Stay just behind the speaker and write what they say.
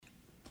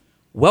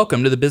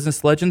Welcome to the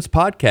Business Legends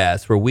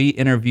Podcast, where we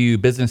interview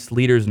business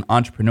leaders and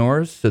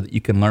entrepreneurs so that you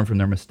can learn from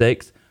their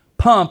mistakes,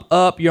 pump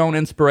up your own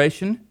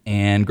inspiration,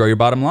 and grow your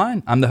bottom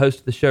line. I'm the host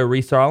of the show,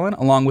 Reese Arlen,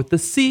 along with the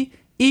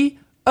CEO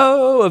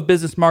of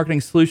Business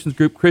Marketing Solutions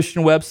Group,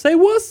 Christian Webb. Say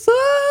what's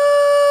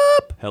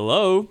up?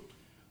 Hello.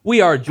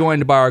 We are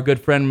joined by our good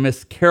friend,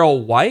 Miss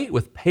Carol White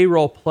with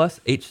Payroll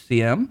Plus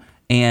HCM.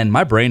 And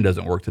my brain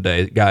doesn't work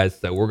today, guys.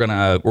 So we're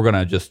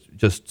gonna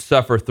just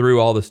suffer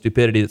through all the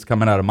stupidity that's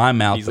coming out of my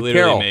mouth. He's But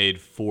literally Carol, made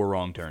 4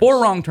 wrong turns.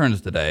 4 wrong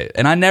turns today,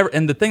 and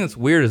the thing that's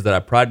weird is that I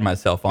pride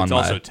myself on It's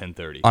also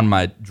 10:30. on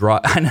my draw.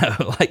 I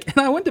know,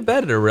 and I went to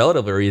bed at a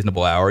relatively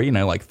reasonable hour,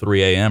 like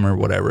 3 a.m. or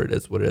whatever it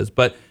is.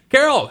 But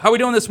Carol, how are we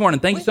doing this morning?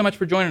 Thank you so much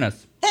for joining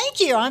us. Thank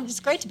you. It's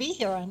great to be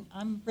here.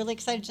 I'm really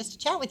excited just to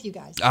chat with you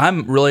guys.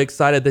 I'm really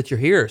excited that you're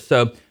here.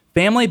 So,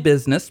 family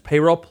business,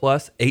 Payroll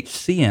Plus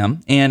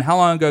HCM, and how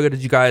long ago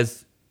did you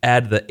guys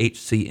add the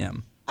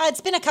HCM? It's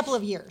been a couple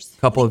of years.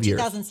 Couple of years.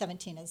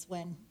 2017 is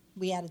when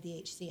we added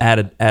the HCM.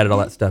 Added all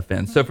that stuff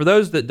in. So for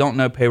those that don't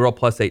know Payroll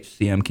Plus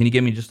HCM, can you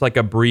give me just like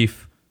a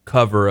brief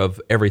cover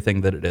of everything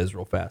that it is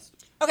real fast?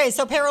 Okay,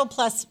 so Payroll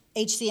Plus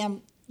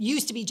HCM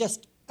used to be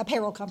just a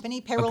payroll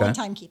company, payroll and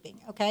timekeeping,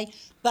 okay?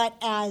 But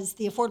as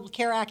the Affordable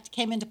Care Act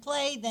came into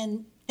play,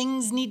 then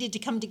things needed to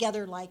come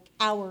together like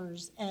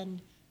hours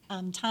and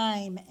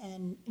time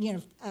and,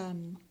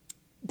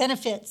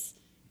 benefits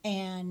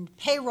and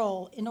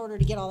payroll in order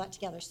to get all that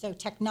together. So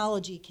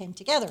technology came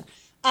together.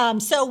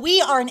 So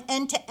we are an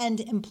end-to-end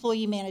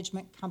employee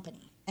management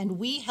company, and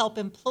we help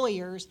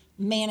employers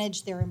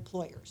manage their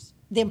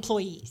the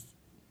employees.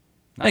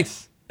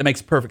 Nice. That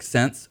makes perfect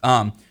sense.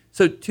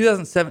 So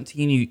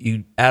 2017,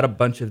 you add a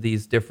bunch of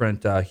these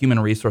different human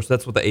resource.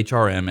 That's what the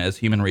HRM is,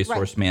 human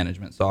resource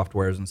management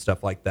softwares and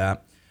stuff like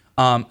that.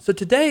 So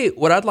today,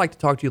 what I'd like to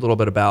talk to you a little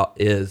bit about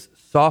is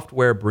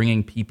software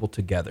bringing people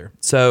together.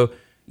 So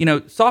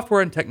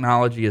software and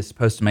technology is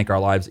supposed to make our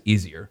lives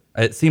easier.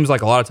 It seems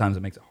like a lot of times it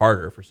makes it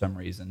harder for some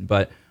reason.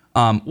 But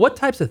what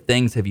types of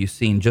things have you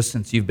seen just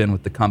since you've been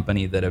with the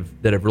company that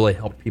have really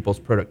helped people's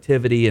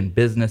productivity and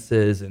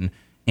businesses and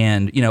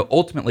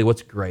ultimately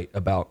what's great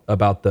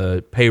about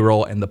the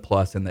payroll and the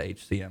plus and the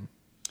HCM?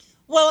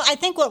 Well, I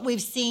think what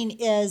we've seen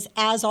is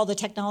as all the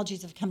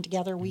technologies have come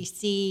together, we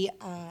see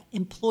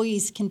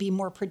employees can be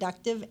more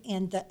productive,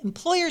 and the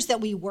employers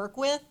that we work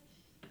with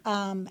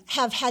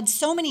have had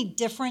so many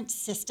different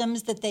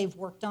systems that they've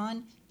worked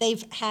on.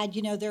 They've had,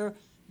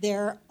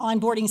 their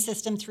onboarding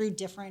system through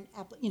different,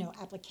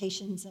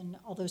 applications and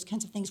all those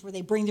kinds of things where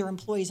they bring their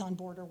employees on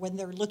board, or when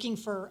they're looking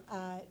for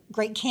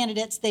great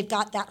candidates, they've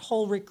got that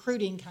whole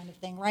recruiting kind of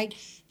thing, right?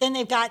 Then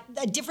they've got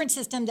a different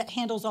system that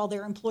handles all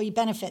their employee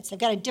benefits. They've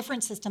got a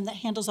different system that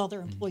handles all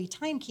their employee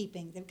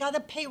timekeeping. They've got a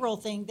payroll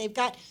thing. They've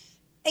got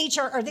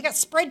HR, or they've got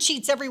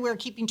spreadsheets everywhere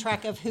keeping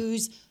track of who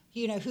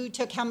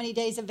took how many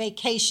days of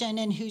vacation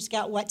and who's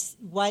got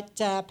what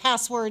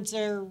passwords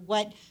or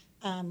what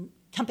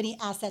company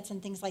assets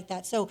and things like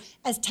that. So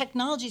as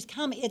technologies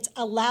come, it's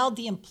allowed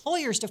the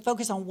employers to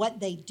focus on what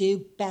they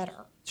do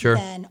better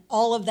than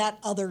all of that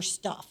other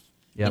stuff.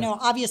 Yep.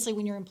 Obviously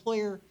when you're an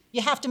employer,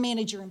 you have to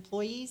manage your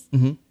employees,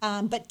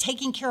 but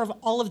taking care of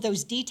all of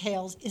those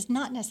details is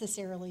not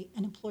necessarily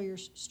an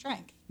employer's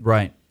strength.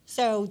 Right.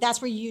 So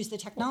that's where you use the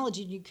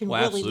technology. You can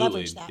really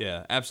leverage that.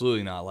 Yeah,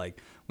 absolutely not.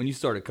 Like when you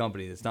start a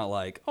company, it's not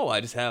like, I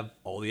just have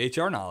all the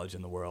HR knowledge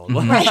in the world.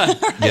 Right.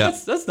 Yeah.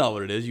 That's not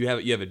what it is. You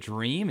have a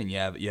dream and you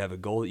have a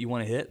goal that you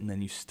want to hit, and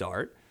then you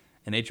start.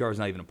 And HR is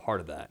not even a part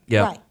of that.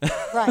 Yeah.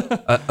 Right.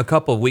 A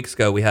couple of weeks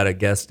ago, we had a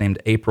guest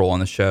named April on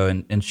the show,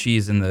 and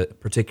she's in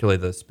particularly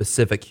the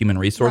specific human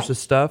resources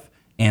stuff.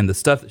 And the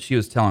stuff that she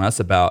was telling us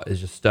about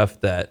is just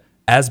stuff that,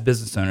 as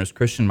business owners,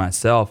 Christian and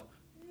myself,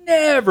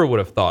 never would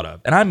have thought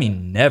of. And I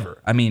mean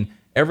never. I mean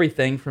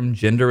everything from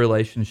gender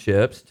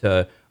relationships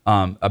to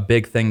a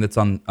big thing that's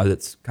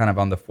kind of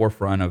on the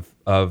forefront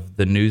of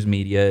the news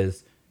media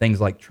is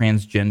things like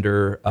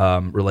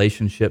transgender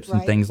relationships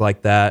and things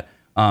like that.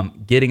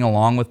 Getting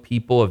along with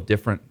people of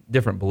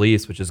different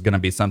beliefs, which is going to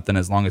be something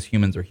as long as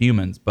humans are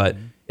humans. But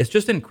it's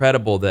just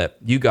incredible that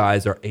you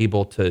guys are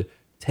able to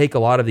take a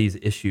lot of these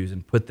issues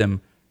and put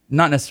them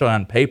not necessarily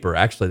on paper,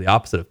 actually the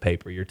opposite of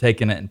paper. You're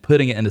taking it and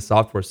putting it into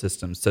software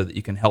systems so that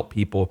you can help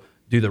people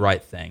do the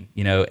right thing,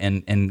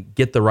 and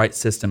get the right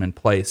system in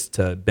place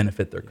to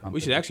benefit their company. We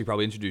should actually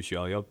probably introduce you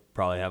all. You'll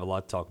probably have a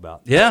lot to talk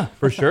about. Yeah,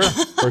 for sure.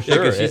 For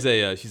sure.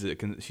 Yeah, she's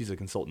a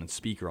consultant and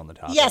speaker on the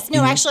topic. Yes,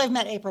 no, actually I've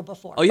met April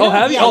before. Oh, yeah?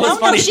 Have you? Yeah, Oh, that's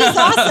funny. No, she's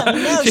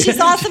awesome. No, she's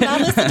awesome. I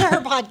listened to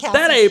her podcast.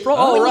 That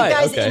April? When right. you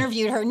guys Okay.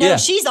 interviewed her. No,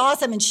 she's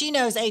awesome, and she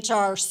knows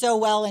HR so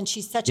well, and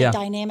she's such a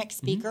dynamic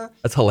speaker.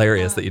 That's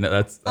hilarious that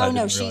that's.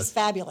 She's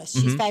fabulous.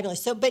 She's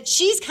fabulous. So, but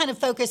she's kind of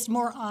focused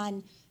more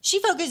on. She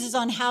focuses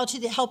on how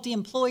to help the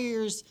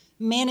employers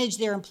manage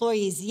their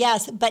employees,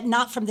 yes, but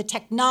not from the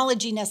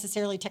technology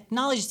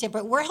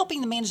standpoint. We're helping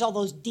them manage all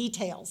those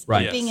details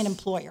of being an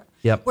employer.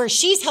 Yep. Where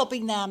she's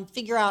helping them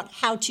figure out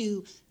how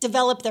to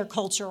develop their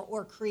culture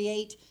or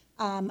create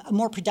a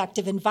more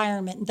productive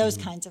environment and those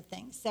kinds of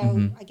things.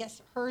 So I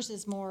guess hers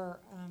is more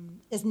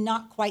is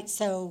not quite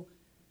so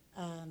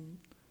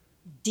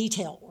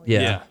detail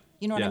oriented. Yeah.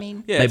 You know what I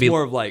mean? Yeah, Maybe- it's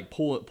more of like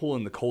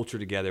pulling the culture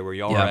together where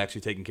y'all Yeah. are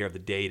actually taking care of the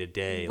day to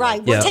day.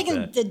 Right. We're Yeah.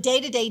 taking the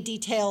day-to-day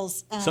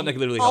details, Something that could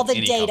literally all help the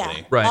any data,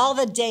 company. Right. all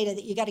the data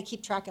that you got to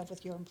keep track of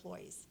with your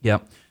employees. Yeah.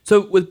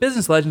 So with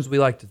Business Legends, we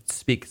like to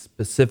speak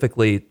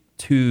specifically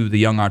to the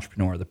young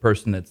entrepreneur, the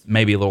person that's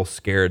maybe a little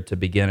scared to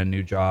begin a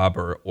new job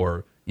or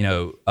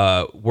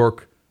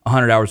work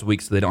 100 hours a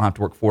week so they don't have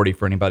to work 40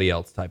 for anybody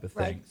else type of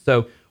thing. Right.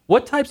 So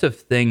what types of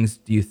things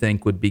do you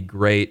think would be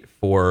great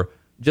for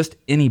just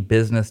any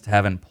business to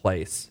have in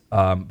place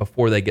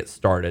before they get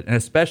started? And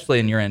especially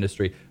in your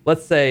industry,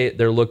 let's say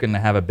they're looking to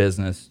have a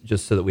business,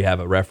 just so that we have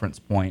a reference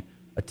point,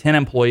 a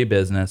 10-employee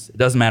business. It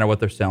doesn't matter what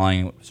they're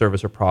selling,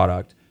 service or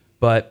product.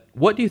 But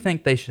what do you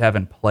think they should have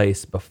in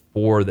place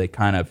before they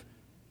kind of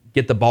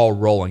get the ball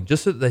rolling,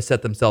 just so that they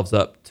set themselves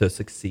up to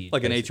succeed?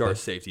 Like an basically? HR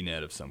safety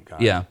net of some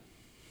kind. Yeah.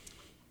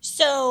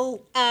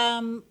 So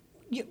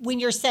when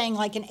you're saying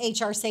like an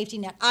HR safety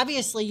net,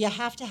 obviously you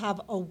have to have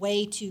a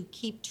way to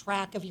keep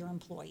track of your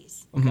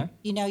employees. Okay.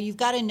 You know, you've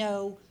got to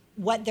know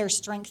what their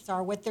strengths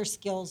are, what their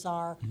skills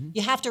are.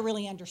 You have to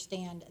really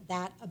understand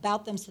that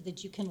about them so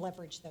that you can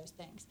leverage those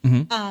things.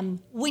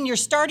 When you're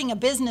starting a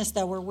business,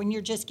 though, or when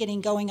you're just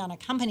getting going on a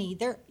company,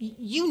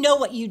 you know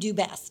what you do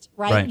best,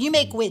 right? Right. You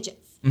make widgets.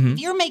 If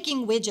you're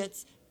making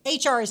widgets,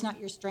 HR is not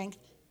your strength,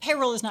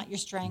 payroll is not your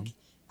strength.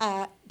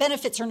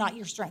 Benefits are not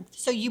your strength.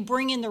 So you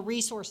bring in the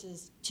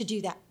resources to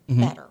do that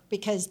better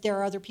because there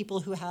are other people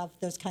who have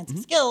those kinds of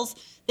skills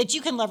that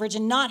you can leverage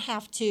and not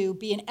have to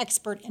be an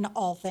expert in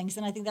all things.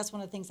 And I think that's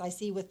one of the things I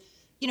see with,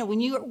 when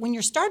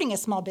you're starting a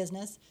small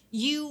business,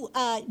 you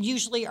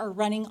usually are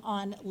running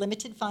on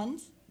limited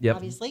funds, Yep.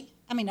 obviously.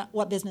 I mean,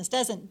 what business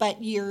doesn't,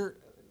 but your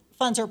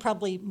funds are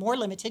probably more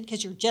limited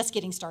because you're just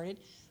getting started.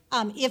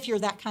 If you're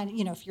that kind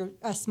of, if you're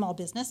a small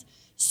business.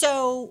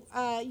 So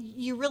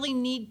you really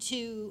need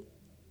to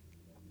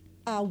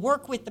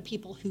work with the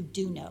people who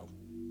do know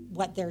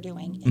what they're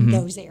doing in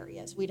those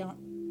areas. We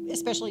don't,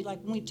 especially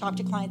like when we talk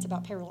to clients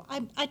about payroll.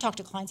 I talk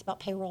to clients about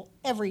payroll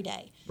every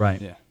day.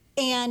 Right. Yeah.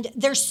 And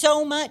there's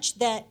so much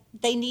that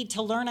they need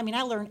to learn. I mean,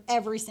 I learn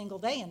every single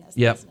day in this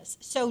Yep. business.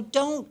 So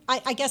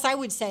I guess I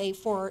would say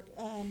for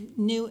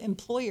new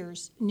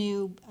employers,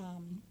 new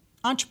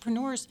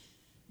entrepreneurs,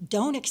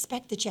 don't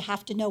expect that you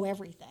have to know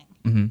everything.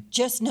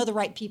 Just know the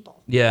right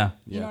people. Yeah.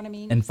 You know what I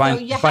mean? And find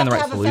so you find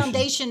have the to right have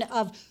solution.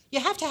 you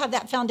have to have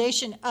that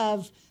foundation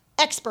of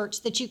experts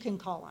that you can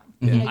call on.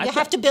 Yeah. You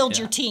have to build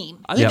your team,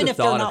 I think even the if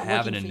they're thought not of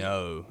having working to for you.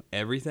 know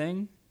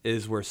everything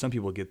is where some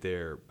people get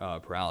their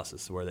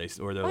paralysis, where they're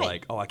Right.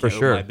 like, "Oh, I For can't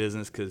sure. open my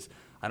business because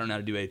I don't know how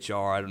to do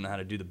HR. I don't know how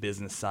to do the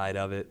business side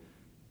of it."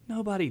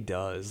 Nobody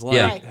does. Like,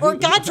 Yeah. Right. Or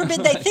God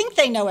forbid they think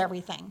they know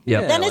everything.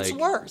 Yeah. Then Yeah, it's like-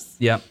 worse.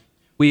 Yeah.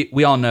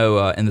 We all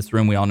know in this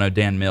room, we all know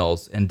Dan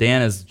Mills. And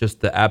Dan is just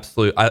the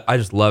absolute, I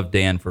just love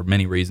Dan for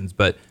many reasons.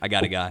 But I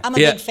got a guy. I'm a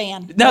Yeah. big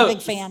fan. No, I'm a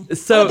big fan.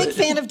 so- I'm a big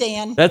fan of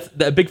Dan. That's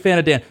a big fan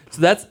of Dan.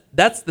 So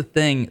that's the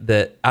thing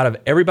that out of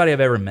everybody I've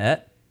ever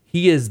met,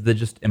 he is the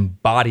just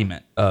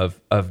embodiment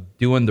of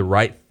doing the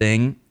right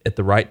thing at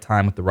the right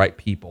time with the right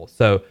people.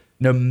 So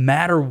no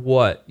matter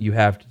what you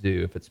have to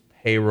do, if it's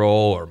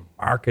payroll or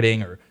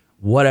marketing or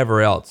whatever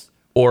else,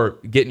 or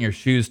getting your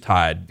shoes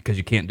tied because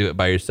you can't do it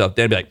by yourself,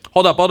 Dan would be like,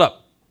 hold up.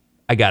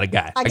 I got a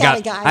guy. I got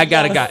a guy, I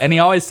got a yes. guy. And he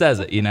always says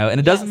it, and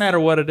it doesn't Yes. matter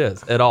what it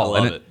is at all. I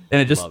love and it.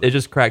 and it Love it.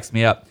 just cracks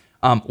me up.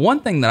 One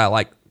thing that I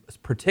like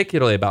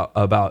particularly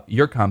about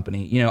your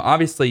company,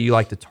 obviously you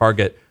like to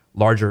target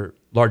larger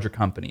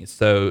companies,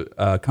 so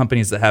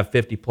companies that have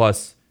 50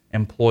 plus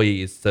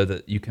employees, so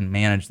that you can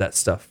manage that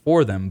stuff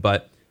for them.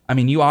 But I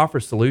mean, you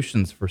offer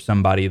solutions for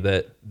somebody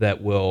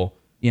that will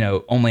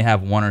only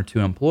have 1 or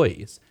 2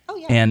 employees. Oh,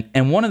 yeah.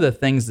 And one of the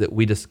things that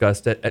we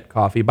discussed at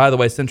Coffee, by the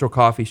way, Central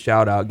Coffee,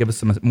 shout out, give us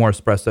some more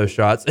espresso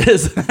shots,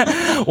 is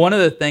one of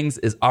the things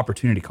is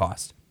opportunity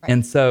cost. Right.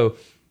 And so,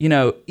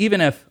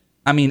 even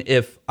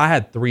if I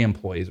had 3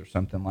 employees or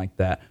something like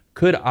that,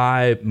 could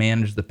I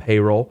manage the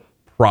payroll?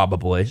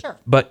 Probably. Sure.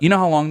 But you know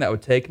how long that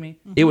would take me?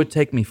 It would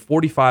take me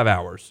 45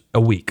 hours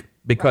a week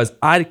because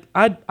I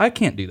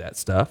can't do that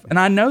stuff. And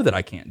I know that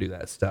I can't do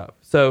that stuff.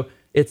 So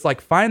it's like,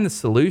 find the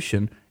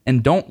solution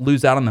and don't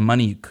lose out on the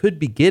money you could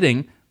be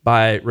getting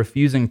by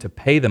refusing to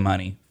pay the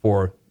money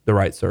for the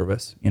right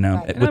service,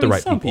 Right. with the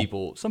right some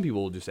people. Some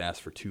people will just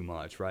ask for too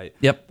much, right?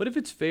 Yep. But if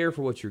it's fair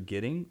for what you're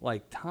getting,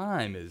 like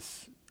time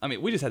is. I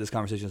mean, we just had this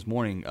conversation this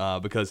morning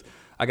because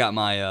I got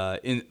my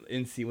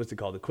NC, what's it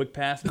called, the Quick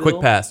Pass.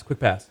 Quick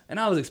pass. And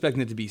I was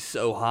expecting it to be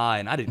so high,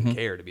 and I didn't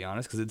care, to be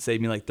honest, because it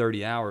saved me like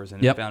 30 hours,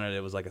 and Yep. I found out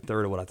it was like a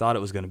third of what I thought it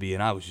was going to be,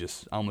 and I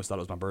almost thought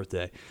it was my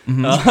birthday.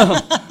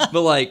 Mm-hmm.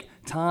 But like,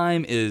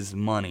 time is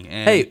money,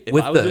 and Hey, if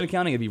with I was the- doing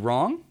accounting, it'd be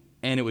wrong,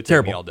 and it would take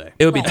Terrible. me all day.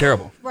 It would be Right.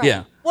 terrible. Right.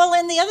 Yeah. Well,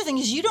 and the other thing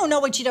is you don't know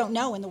what you don't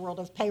know in the world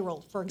of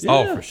payroll, for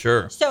example. Oh, for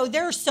sure. So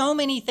there are so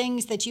many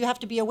things that you have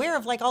to be aware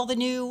of, like all the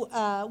new,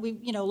 a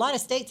lot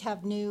of states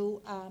have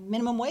new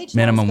minimum wage. laws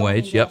Minimum going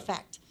wage, into yep.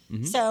 Effect.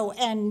 So,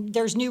 and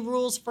there's new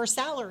rules for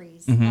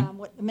salaries.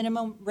 What the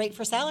minimum rate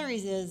for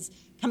salaries is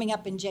coming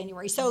up in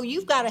January. So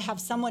you've got to have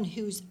someone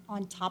who's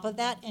on top of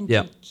that and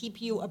Yep. can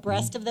keep you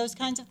abreast of those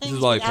kinds of things. This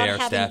is why we without pay our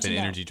having staff to in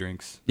know. energy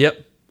drinks.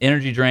 Yep.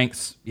 Energy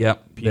drinks.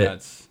 Yep.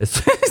 Peanuts.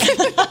 It's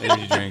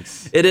Energy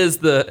drinks.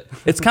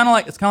 it's kind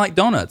of like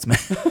donuts, man.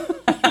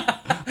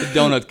 The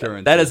donut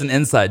currency. That is an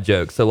inside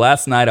joke. So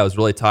last night I was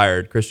really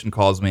tired. Christian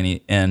calls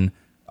me and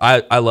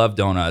I love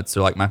donuts.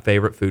 They're like my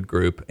favorite food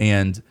group.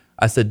 And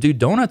I said, dude,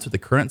 donuts are the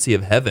currency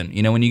of heaven.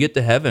 You know, when you get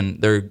to heaven,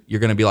 you're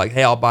going to be like,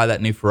 hey, I'll buy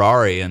that new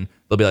Ferrari. And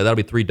they'll be like, that'll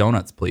be 3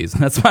 donuts, please.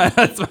 And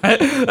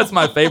that's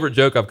my favorite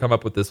joke I've come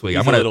up with this week.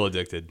 He's a little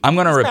addicted. I'm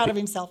going He's proud of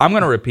himself. I'm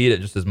going to repeat it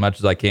just as much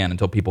as I can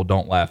until people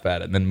don't laugh at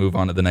it and then move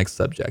on to the next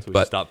subject. So we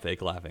But stop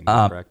fake laughing.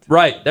 Correct.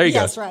 right, there you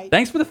Yes, go. right.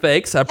 Thanks for the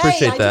fakes. I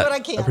appreciate I do that. what I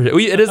can.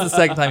 It is the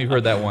second time you've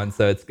heard that one,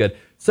 so it's good.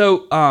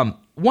 So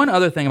one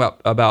other thing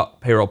about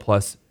Payroll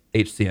Plus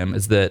HCM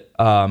is that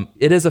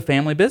it is a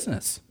family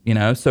business. You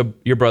know, so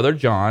your brother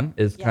John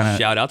is kind of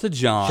Shout out to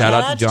John. Shout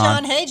out Shout to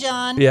John. Hey,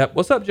 John. Yeah,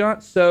 what's up,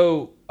 John?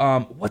 So,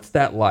 what's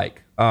that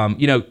like?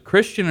 You know,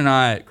 Christian and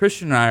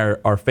I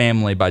are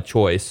family by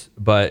choice,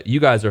 but you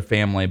guys are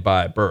family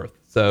by birth.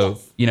 So,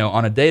 Yes. you know,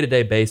 on a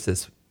day-to-day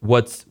basis,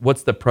 what's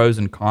the pros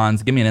and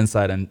cons? Give me an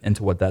insight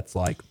into what that's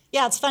like.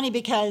 Yeah, it's funny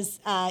because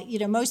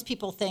most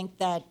people think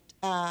that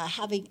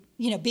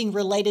being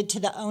related to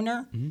the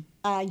owner,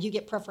 you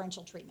get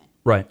preferential treatment.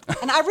 Right.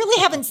 And I really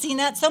haven't seen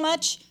that so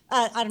much.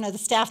 I don't know, the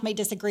staff may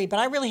disagree, but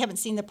I really haven't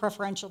seen the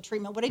preferential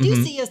treatment. What I do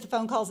see is the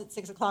phone calls at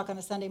 6 o'clock on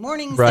a Sunday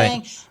morning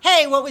Right. saying,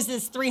 hey, what was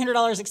this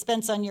 $300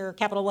 expense on your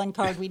Capital One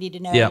card? We need to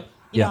know. Yep.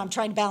 You know, Yep. I'm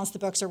trying to balance the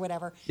books or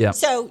whatever. Yep.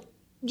 So,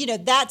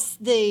 that's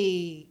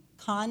the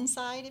con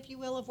side, if you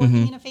will, of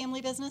working in a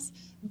family business.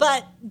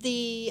 But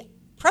the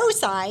pro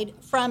side,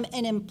 from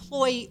an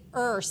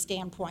employer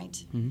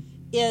standpoint,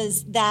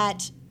 is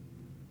that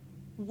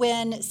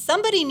when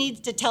somebody needs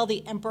to tell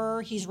the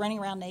emperor he's running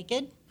around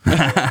naked,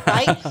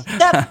 right?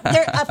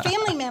 A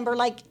family member,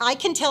 like I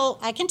can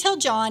tell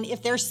John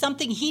if there's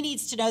something he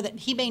needs to know that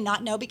he may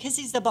not know because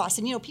he's the boss.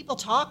 And people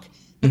talk,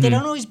 but they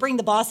don't always bring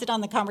the boss in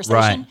on the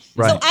conversation.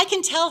 Right. So I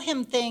can tell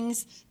him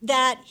things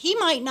that he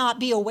might not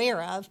be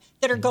aware of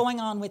that are going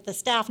on with the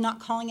staff,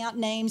 not calling out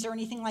names or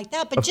anything like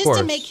that, but Of just course.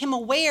 to make him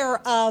aware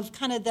of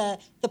kind of the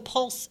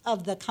pulse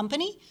of the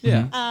company.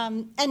 Yeah.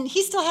 And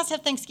he still has to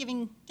have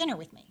Thanksgiving dinner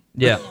with me.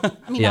 Yeah.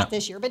 I mean, Yeah. not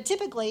this year, but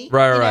typically.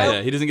 Right, you right. know,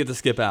 Yeah, he doesn't get to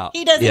skip out.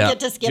 He doesn't Yeah. get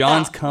to skip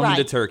John's out. coming right.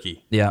 to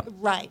Turkey. Yeah.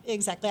 Right,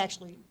 exactly.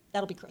 Actually,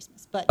 that'll be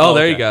Christmas. But Oh,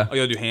 there you Okay. go. Oh,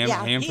 you'll do ham for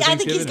I think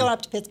Thanksgiving? he's going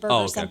up to Pittsburgh Oh,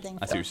 or okay. something.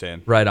 I see what you're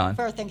saying. Right on.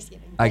 For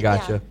Thanksgiving. I But,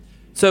 gotcha. yeah.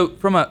 So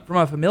from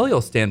a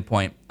familial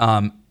standpoint,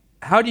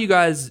 how do you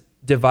guys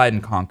divide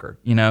and conquer?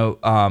 You know,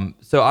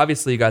 so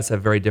obviously you guys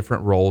have very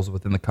different roles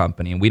within the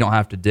company, and we don't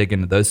have to dig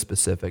into those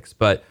specifics.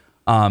 But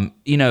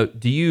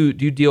do you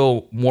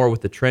deal more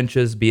with the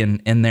trenches,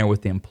 being in there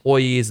with the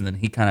employees, and then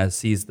he kind of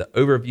sees the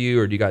overview,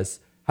 or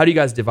how do you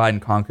guys divide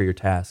and conquer your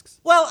tasks?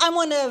 Well, I'm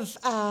one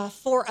of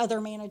 4 other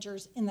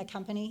managers in the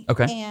company.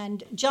 Okay.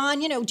 And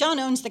John, John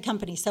owns the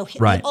company, so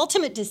Right. the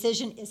ultimate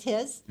decision is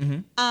his.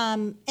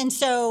 And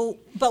so,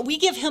 but we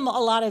give him a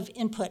lot of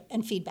input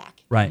and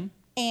feedback. Right.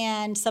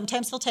 And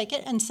sometimes he'll take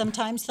it, and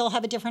sometimes he'll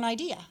have a different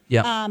idea.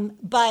 Yeah.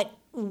 But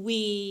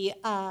we,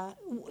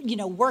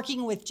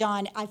 working with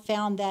John, I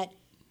found that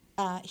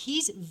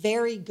he's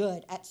very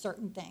good at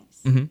certain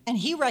things. And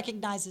he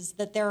recognizes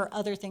that there are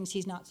other things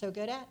he's not so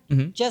good at.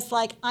 Just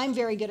like I'm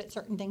very good at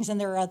certain things, and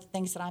there are other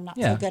things that I'm not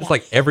Yeah, so good just at.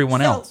 like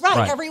everyone else. Right,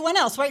 Right. everyone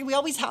else, right? We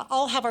always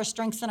all have our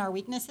strengths and our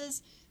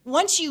weaknesses.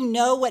 Once you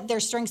know what their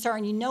strengths are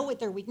and you know what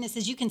their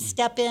weaknesses, you can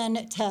step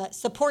in to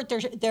support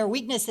their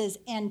weaknesses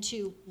and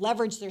to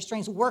leverage their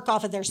strengths, work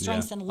off of their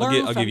strengths, and learn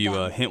I'll from give you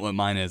them. a hint what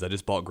mine is. I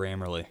just bought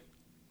Grammarly.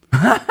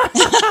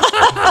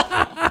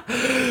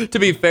 To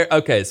be fair,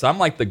 okay, so I'm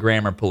like the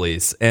grammar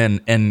police,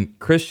 and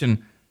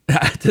Christian,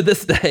 to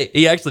this day,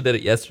 he actually did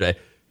it yesterday.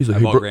 He's like, I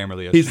hey, bought bro.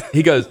 Grammarly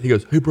He goes,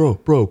 hey,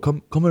 bro,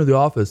 come into the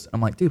office. I'm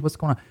like, dude, what's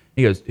going on?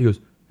 He goes,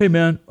 hey,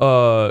 man,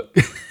 I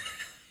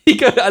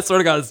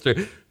sort of got it straight.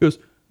 He goes,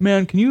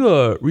 man, can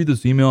you read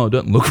this email? It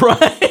doesn't look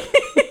right.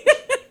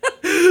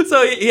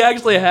 So he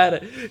actually had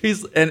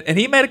it. And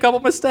he made a couple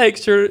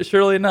mistakes,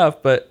 surely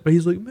enough. But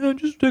he's like, man,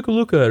 just take a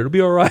look at it. It'll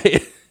be all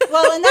right.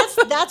 Well, and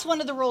that's one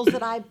of the roles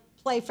that I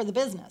play for the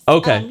business.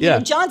 Okay, yeah.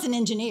 John's an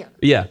engineer.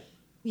 Yeah.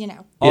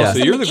 Oh, Yeah. so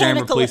you're the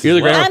grammar police. You're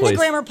the grammar I'm police. the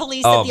grammar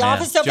police Oh, at the man.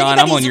 office. So if John,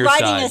 I'm on anybody's your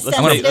writing side. a Let's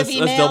sensitive let's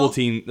email,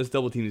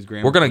 double team these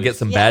grammar. We're gonna police. get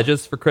some Yeah.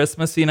 badges for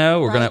Christmas, you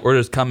know. We're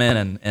just come in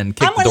and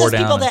kick I'm the one of door those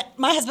down. people that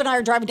my husband and I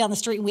are driving down the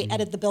street and we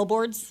edit the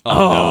billboards.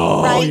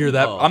 Oh, right? you're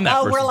that. I'm that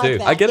Oh, person we're like too.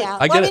 that. I get yeah.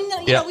 it. I get well, it. I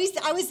mean, Yeah.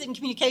 I was in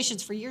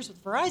communications for years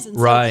with Verizon. So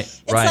Right,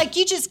 It's right. like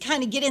you just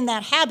kind of get in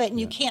that habit and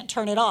you can't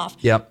turn it off.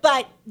 Yep.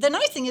 But the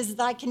nice thing is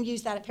that I can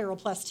use that at Payroll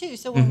Plus too.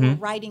 So when we're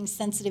writing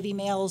sensitive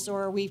emails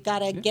or we've got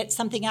to get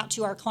something out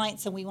to our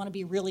clients and we want to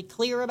be really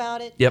clear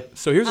about it. Yep.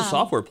 So here's a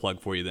software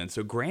plug for you then.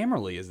 So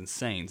Grammarly is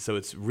insane. So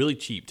it's really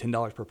cheap,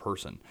 $10 per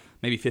person.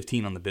 maybe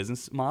 15 on the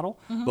business model.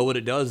 But what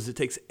it does is it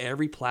takes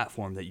every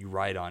platform that you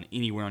write on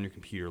anywhere on your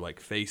computer,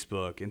 like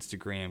Facebook,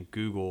 Instagram,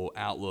 Google,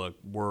 Outlook,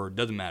 Word,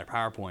 doesn't matter,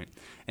 PowerPoint,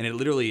 and it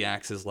literally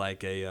acts as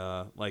like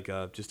a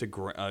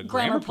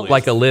grammar police.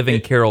 Like a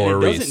living Carol or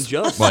It Reese.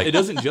 it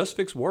doesn't just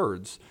fix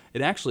words.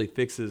 It actually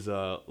fixes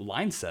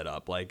line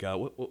setup. Like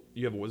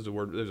what's the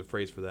word? There's a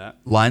phrase for that.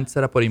 Line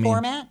setup. What do you mean?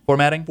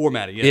 Formatting.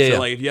 Formatting. Yeah. Yeah, So yeah.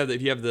 like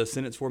if you have the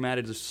sentence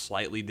formatted just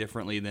slightly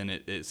differently than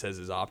it says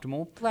is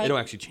optimal, Right. it'll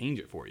actually change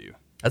it for you.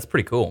 That's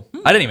pretty cool.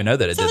 I didn't even know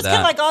that it So did it's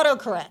kind that. of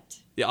like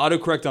autocorrect Yeah,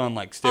 autocorrect on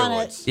like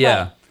steroids. yeah.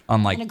 right.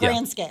 On like on a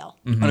grand scale.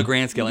 On a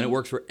grand scale, and it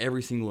works for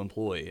every single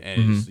employee.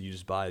 And you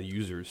just buy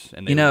users,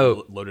 and they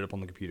load it up on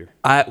the computer.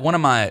 One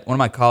of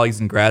my colleagues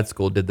in grad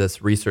school did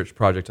this research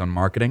project on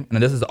marketing,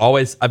 and this is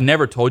always, I've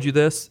never told you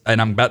this, and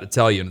I'm about to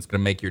tell you, and it's going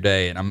to make your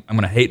day, and I'm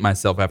going to hate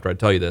myself after I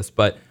tell you this,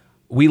 but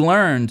we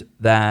learned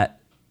that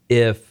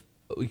so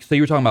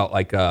you were talking about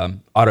like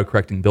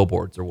auto-correcting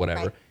billboards or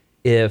whatever. Right.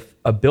 If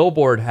a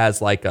billboard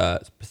has like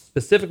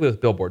specifically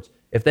with billboards,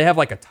 if they have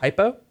like a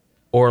typo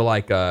or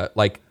like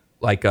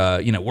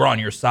we're on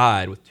your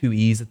side with 2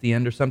 E's at the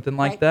end or something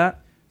like Right. that,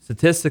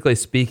 statistically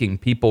speaking,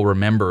 people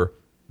remember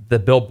the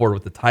billboard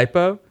with the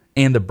typo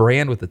and the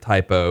brand with the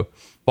typo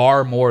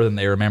far more than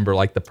they remember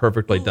like the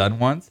perfectly done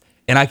ones.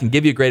 And I can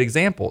give you a great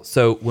example.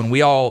 So when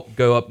we all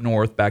go up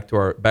north back to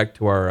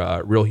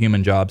our real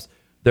human jobs,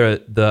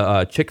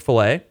 the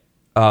Chick-fil-A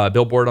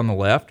billboard on the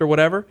left or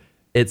whatever,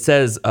 it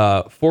says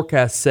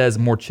forecast says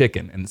more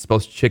chicken, and it's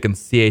supposed to chicken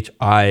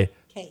CHI.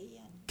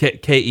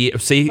 K-E.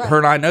 See, Right. her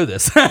and I know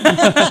this. No,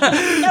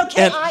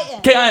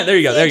 K-I-N. K-I-N. There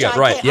you go. There you go.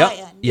 Right. Yep.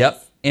 C-H-I-K-I-N.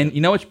 Yep. And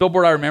you know which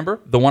billboard I remember?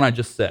 The one I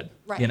just said.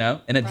 Right. You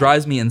know, and it Right.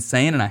 drives me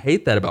insane, and I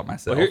hate that about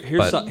myself. Well,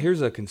 but-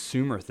 here's a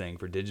consumer thing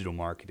for digital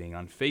marketing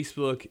on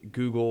Facebook,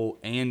 Google,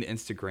 and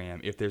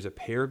Instagram. If there's a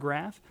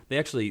paragraph, they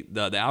actually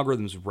the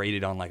algorithm's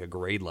rated on like a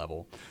grade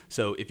level.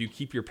 So if you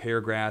keep your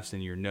paragraphs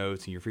and your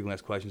notes and your frequently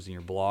asked questions and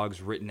your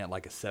blogs written at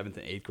like a 7th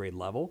and 8th grade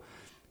level,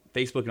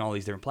 Facebook and all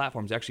these different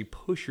platforms actually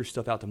push your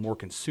stuff out to more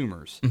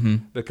consumers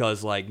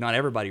because like not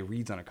everybody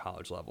reads on a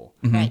college level.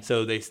 Right.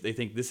 So they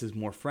think this is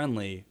more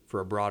friendly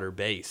for a broader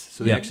base.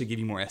 So they Yep. actually give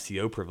you more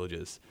SEO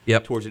privileges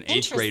Yep. towards an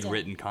 8th grade Interesting.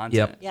 written content.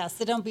 Yep. Yeah,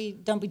 so don't be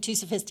too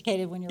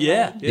sophisticated when you're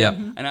Yeah, writing. yeah.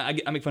 Yep. And I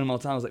make fun of them all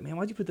the time. I was like, man,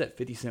 why'd you put that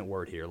 50-cent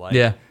word here? Like,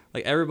 Yeah.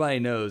 like everybody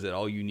knows that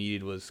all you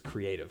needed was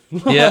creative.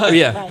 yeah.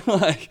 Yeah. Right.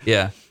 Like,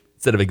 Yeah.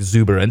 Instead of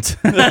exuberant.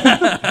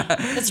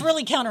 It's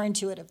really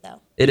counterintuitive,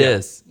 though. It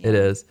is. It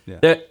is.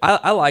 Yeah.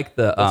 I like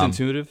the. What's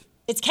intuitive?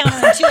 It's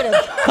counterintuitive.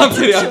 I'm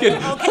kidding.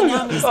 Okay,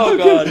 now I'm just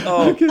God.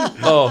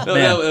 Oh No,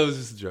 man. that was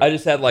just a joke. I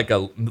just had like a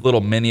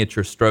little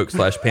miniature stroke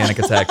 / panic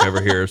attack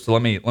over here. So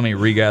let me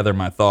regather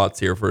my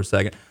thoughts here for a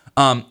second.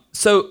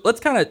 So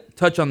let's kind of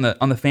touch on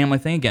the family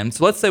thing again.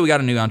 So let's say we got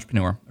a new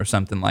entrepreneur or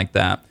something like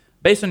that.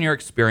 Based on your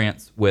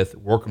experience with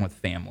working with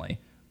family,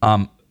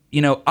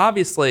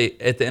 obviously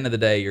at the end of the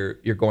day,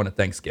 you're going to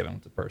Thanksgiving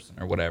with the person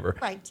or whatever.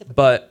 Right, typically.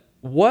 But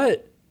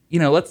what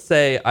let's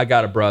say I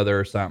got a brother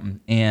or something,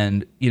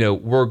 and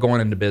we're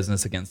going into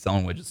business again,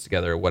 selling widgets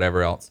together or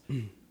whatever else.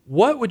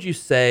 What would you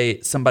say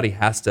somebody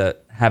has to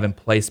have in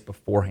place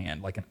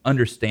beforehand, like an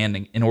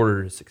understanding in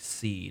order to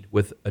succeed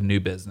with a new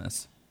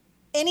business?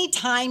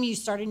 anytime you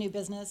start a new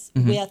business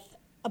Mm-hmm. with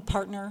a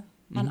partner,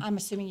 and I'm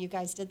assuming you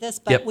guys did this,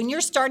 but Yep. when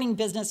you're starting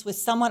business with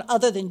someone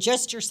other than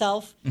just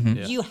yourself,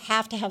 Yeah. you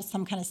have to have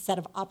some kind of set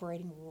of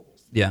operating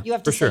rules. Yeah, You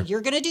have to for say, sure.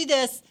 you're going to do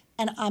this,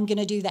 and I'm going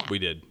to do that. We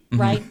did.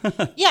 Right?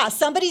 Yeah,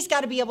 somebody's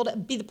got to be able to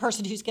be the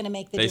person who's going to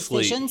make the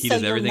Basically, decisions. he so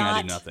does you're everything, not,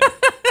 I do nothing.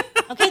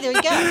 Okay, there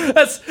you go.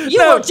 That's You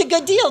no, worked a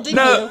good deal,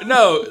 didn't you?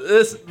 No,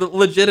 this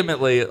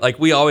legitimately, like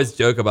we always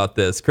joke about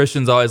this.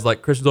 Christian's always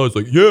like,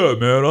 yeah,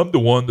 man, I'm the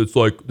one that's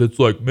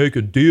like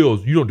making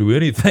deals. You don't do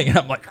anything, and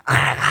I'm like,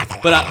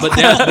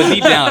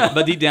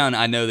 But deep down,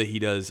 I know that he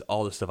does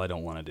all the stuff I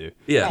don't want to do.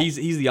 Yeah. he's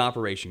the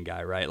operation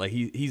guy, right? Like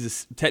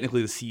he's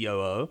technically the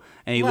COO,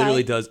 and he Right.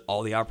 literally does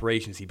all the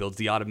operations. He builds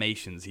the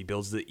automations. He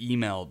builds the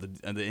email,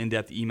 the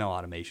in-depth email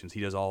automations.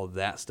 He does all of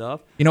that stuff.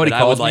 You know what But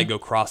he I would calls like me? go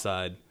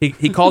cross-eyed.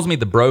 He calls me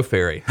the bro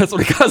fairy. That's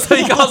what he calls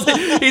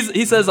me.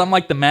 He says I'm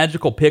like the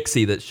magical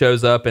pixie that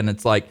shows up, and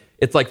it's like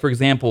for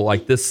example,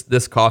 like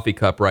this coffee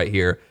cup right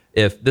here.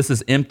 If this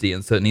is empty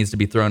and so it needs to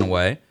be thrown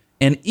away,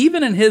 and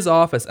even in his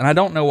office, and I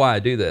don't know why I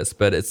do this,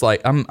 but it's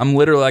like I'm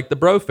literally like the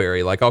bro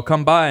fairy. Like I'll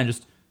come by and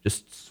just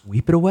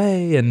sweep it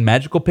away, and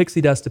magical pixie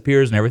dust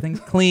appears, and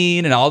everything's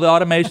clean, and all the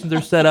automations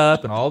are set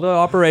up, and all the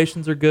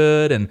operations are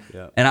good, and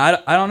Yeah. and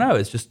I don't know.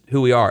 It's just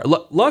who we are.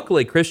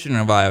 Luckily, Christian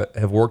and I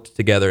have worked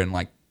together in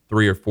like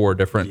 3 or 4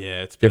 different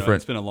Yeah, it's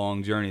different. been a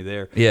long journey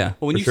there. Yeah,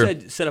 Well, when for you sure.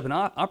 said set up an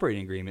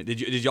operating agreement,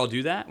 did y'all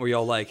do that? Were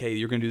y'all like, hey,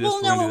 you're going to do this? Well,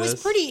 we're gonna no, do it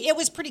this?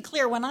 was pretty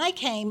clear when I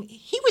came.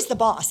 He was the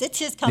boss. It's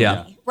his company,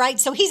 Yeah. right?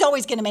 So he's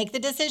always going to make the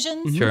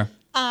decisions. Sure.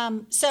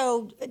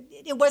 So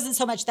it wasn't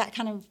so much that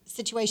kind of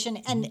situation,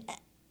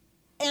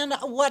 and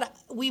what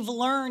we've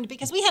learned,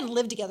 because we hadn't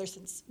lived together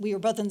since we were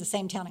both in the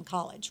same town in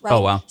college, right?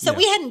 Oh, wow. So Yeah.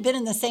 we hadn't been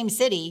in the same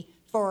city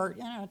for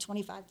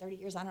 25, 30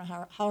 years. I don't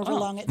know however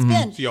long it's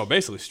been. So y'all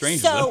basically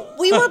strangers. So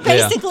we were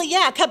basically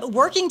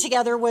working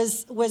together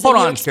was Hold a new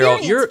on, Carol.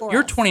 experience for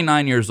You're us.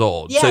 29 years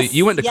old. So Yes,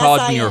 you went to yes,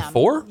 college I when you were am.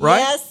 4, right?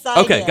 Yes,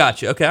 I Okay, did.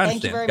 gotcha. Okay, I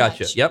Thank you understand. very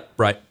Gotcha. much. Yep,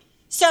 right.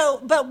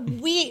 So, but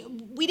we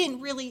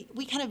didn't really,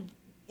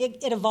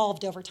 it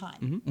evolved over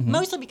time.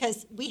 Mostly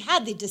because we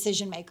had the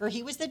decision maker.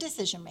 He was the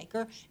decision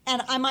maker.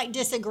 And I might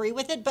disagree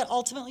with it, but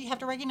ultimately you have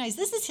to recognize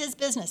this is his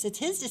business. It's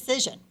his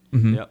decision.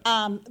 Yep.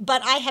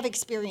 But I have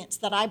experience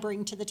that I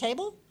bring to the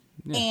table.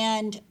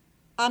 And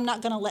I'm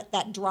not going to let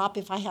that drop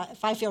if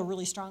I feel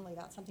really strongly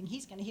about something.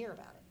 He's going to hear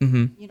about it.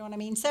 You know what I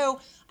mean? So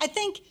I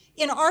think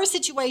in our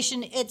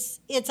situation, it's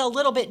a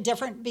little bit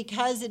different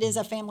because it is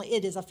a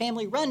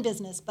family run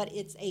business, but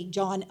it's a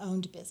John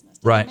owned business.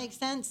 Does Right. that make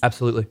sense?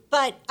 Absolutely.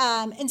 But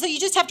and so you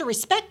just have to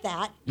respect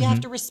that. You have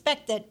to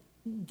respect that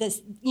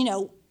this,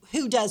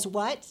 who does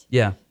what.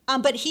 Yeah.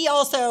 But he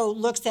also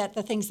looks at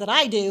the things that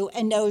I do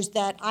and knows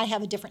that I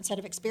have a different set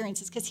of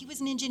experiences because he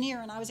was an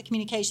engineer and I was a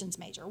communications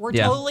major. We're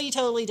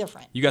totally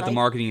different. You got the right?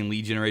 marketing and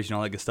lead generation,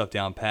 all that good stuff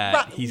down pat.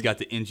 Right. He's got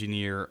the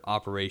engineer,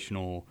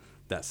 operational,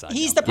 that side.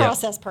 He's down the pat.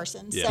 process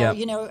person. So,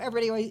 Yeah.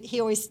 everybody, he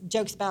always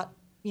jokes about,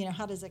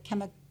 how does a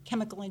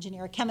chemical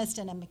engineer, a chemist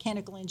and a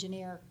mechanical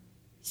engineer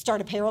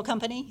start a payroll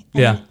company?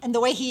 And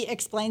the way he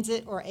explains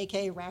it, or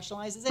AKA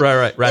rationalizes it,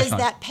 Right, is rationalize.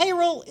 that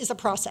payroll is a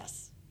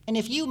process. And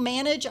if you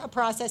manage a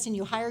process and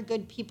you hire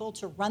good people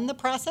to run the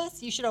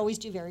process, you should always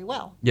do very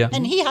well. Yeah.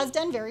 And he has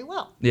done very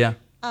well. Yeah.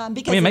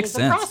 Because it it makes is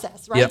sense. a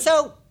process, right? Yep.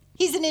 So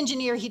he's an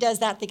engineer. He does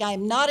that. The guy,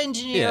 I'm not an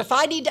engineer. Yeah. If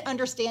I need to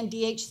understand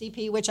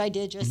DHCP, which I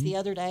did just the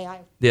other day,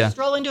 I Yeah.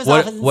 stroll into his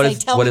office and say,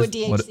 tell me what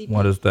DHCP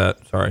what is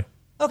that? Sorry.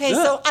 Okay,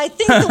 so I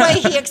think the way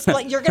he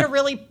explained, you're going to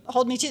really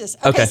hold me to this.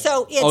 Okay.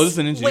 So it's Oh, this is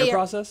an engineer where-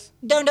 process?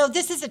 No,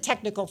 this is a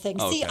technical thing.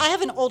 Oh, See, okay. I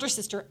have an older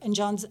sister, and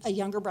John's a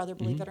younger brother,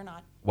 believe it or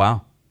not.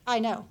 Wow. I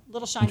know, a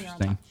little shinier on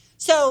Interesting. top.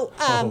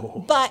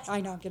 So, but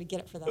I know I'm going to get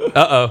it for them.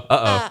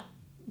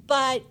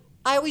 But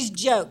I always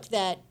joke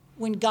that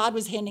when God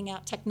was handing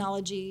out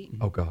technology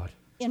Oh God.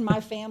 in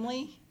my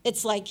family,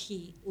 it's like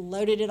he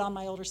loaded it on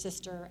my older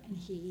sister and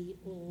he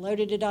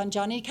loaded it on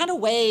John. And he kind of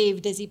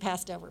waved as he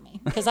passed over me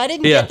because I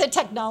didn't Yeah. get the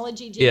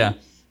technology gene. Yeah.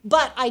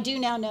 But I do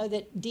now know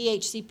that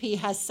DHCP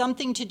has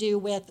something to do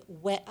with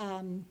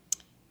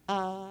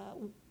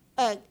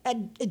a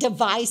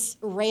device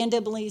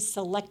randomly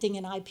selecting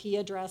an IP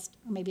address,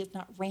 or maybe it's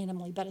not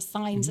randomly, but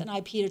assigns an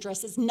IP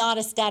address. It's not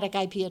a static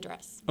IP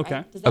address. Right?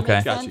 Okay. Does that Okay.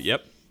 make Gotcha. sense?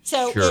 Yep.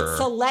 So Sure. it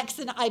selects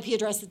an IP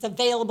address that's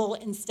available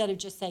instead of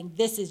just saying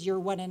this is your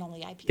one and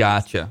only IP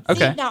Gotcha. address.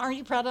 See, Okay. now, aren't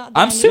you proud of that?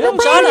 I'm I super know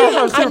proud John, of you.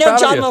 I'm super I know proud of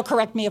John you. will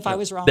correct me if I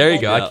was wrong. There you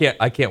but- go. Yeah.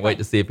 I can't wait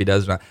to see if he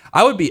does or not.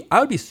 I would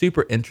be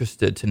super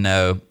interested to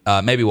know.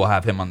 Maybe we'll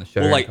have him on the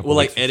show. We'll in a couple we'll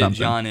weeks or edit something.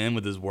 John in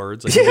with his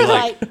words. Like, he'll be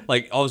Right.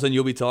 like all of a sudden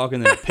you'll be talking,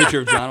 and a picture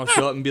of John will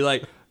show up and be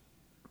like,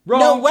 No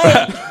wrong.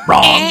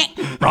 way.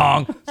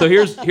 Wrong. So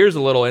here's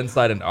a little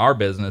insight into our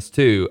business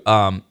too.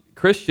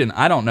 Christian,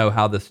 I don't know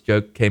how this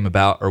joke came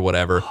about or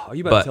whatever. Are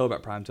you about but to tell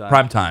about primetime?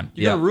 Primetime.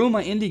 You're gonna yeah. ruin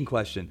my ending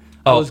question.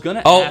 I was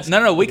gonna ask.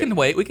 No. We Okay. can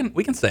wait. We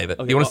can save it.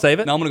 Okay, you want well, to save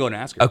it? No, I'm gonna go and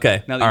ask her.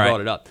 Okay, Now that all you right. brought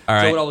it up. All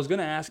So right. what I was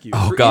gonna ask you.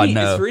 Oh, for God, any,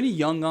 no. Is for any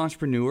young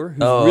entrepreneur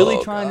who's Oh,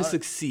 really trying to God.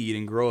 succeed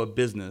and grow a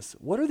business,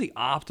 what are the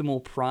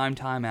optimal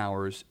primetime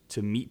hours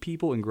to meet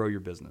people and grow your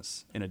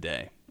business in a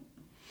day?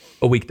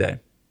 A weekday.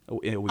 Oh,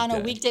 in a weekday.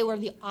 On a weekday, what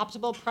are the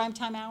optimal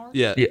primetime hours?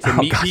 Yeah, Yeah. to Oh,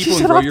 meet gosh, people you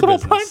and said grow your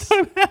optimal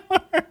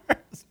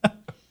business.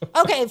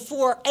 Okay,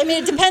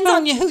 it depends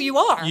on who you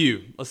are.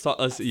 You. Let's talk.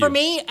 Let's you. For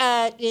me,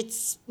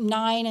 it's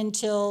 9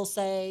 until,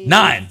 say,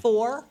 9.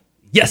 4.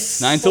 Yes.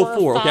 9 till 4 or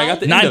 4. Okay, I got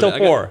the 9 end till of it.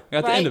 4. I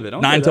got the Right. end of it.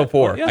 Okay, 9 till that-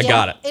 4. yeah. I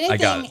got it. Anything I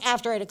got it.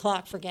 after 8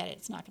 o'clock, forget it.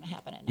 It's not going to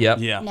happen at night. Yep.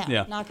 Yeah. No, Yeah.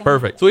 not gonna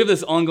Perfect. So we have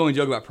this ongoing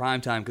joke about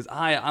prime time because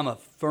I'm a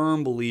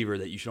firm believer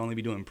that you should only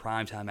be doing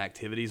prime time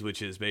activities,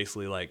 which is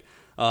basically like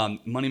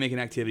money making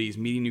activities,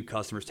 meeting new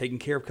customers, taking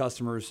care of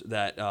customers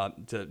that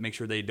to make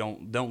sure they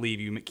don't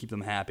leave you, keep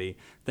them happy.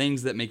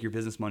 Things that make your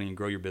business money and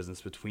grow your business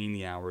between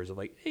the hours of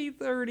like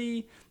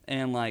 8:30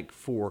 and like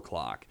 4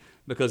 o'clock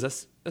because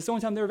that's the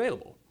only time they're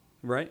available,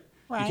 right?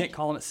 Right. You can't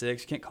call them at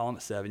 6, you can't call them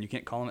at 7, you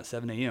can't call them at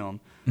 7 a.m.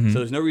 Mm-hmm. So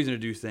there's no reason to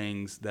do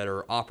things that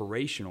are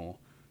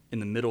operational in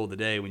the middle of the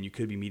day when you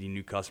could be meeting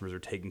new customers or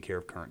taking care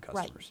of current Right,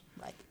 customers.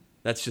 right.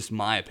 That's just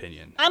my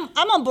opinion. I'm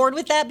on board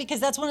with that because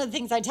that's one of the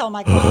things I tell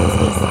my clients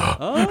is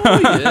Oh,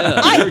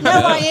 yeah. I There we know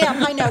go. I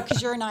am. I know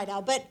because you're a night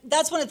owl. But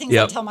that's one of the things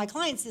Yep. I tell my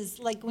clients is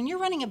like when you're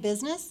running a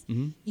business,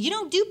 Mm-hmm. you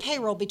don't do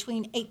payroll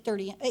between 8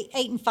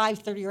 and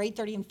 5:30 or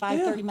 8:30 and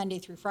 5:30 Monday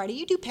through Friday.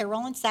 You do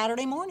payroll on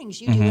Saturday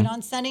mornings. You do it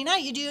on Sunday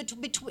night. You do it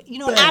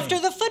between after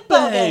the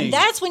football Bang. game.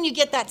 That's when you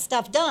get that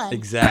stuff done.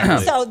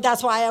 Exactly. So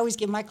that's why I always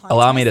give my clients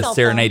Allow my me to cell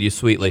serenade phone, you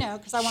sweetly.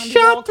 because I want to be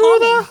real Shot through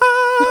calming. the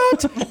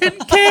heart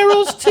and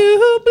carols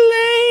to blame.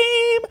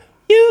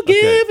 You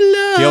give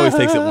love. He always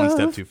takes it one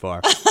step too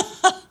far.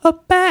 a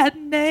bad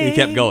name. He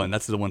kept going.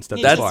 That's the one step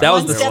He too That far. that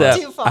was One the step step.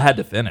 too far. I had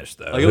to finish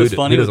though. Like, it was Who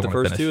funny with doesn't the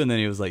wanna first finish? two, and then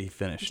he was like, he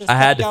finished. Just I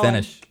had kept to going.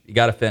 finish. You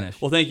got to finish.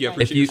 Well, thank you. I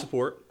appreciate you- your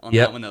support on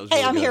Yep. that one. That was Hey,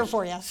 really I'm good. here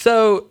for you.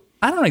 So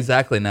I don't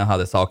exactly know how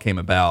this all came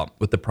about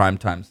with the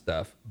primetime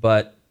stuff,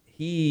 but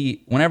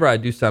whenever I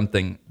do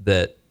something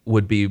that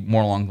would be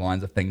more along the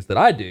lines of things that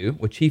I do,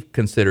 which he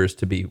considers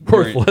to be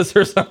worthless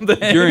or something.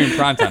 During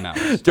primetime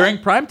hours. During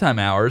primetime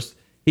hours,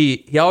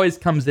 he always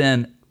comes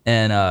in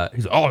and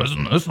he's like, oh, this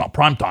is not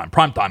primetime.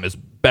 Primetime is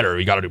better.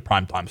 You got to do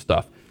primetime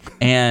stuff.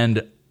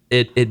 And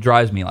it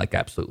drives me like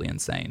absolutely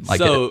insane. Like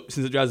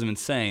since it drives him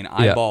insane,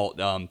 I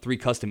bought 3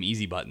 custom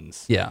easy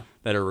buttons. Yeah.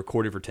 That are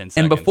recorded for 10 seconds.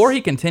 And before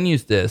he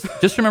continues this,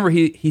 just remember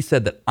he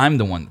said that I'm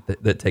the one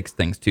that takes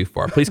things too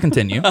far. Please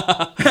continue.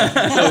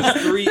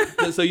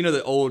 So you know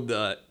the old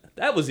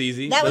that was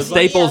easy. That was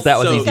Staples. yes. That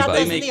was So easy. got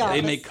Button. those in the They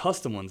office. make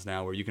custom ones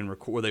now where you can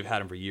record. They've had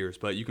them for years,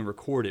 but you can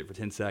record it for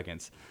 10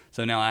 seconds.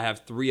 So now I have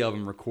 3 of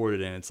them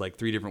recorded, and it's like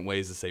 3 different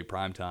ways to say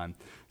primetime.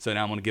 So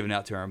now I'm going to give it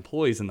out to our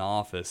employees in the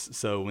office.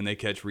 So when they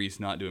catch Reese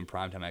not doing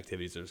primetime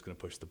activities, they're just going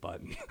to push the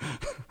button.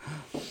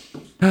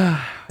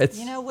 It's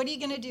What are you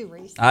going to do,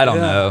 Reese? I don't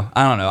know.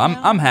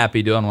 I'm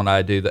happy doing what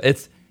I do.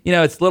 It's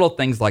it's little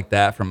things like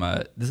that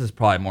this is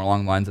probably more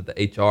along the lines of the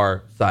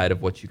HR side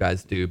of what you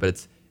guys do,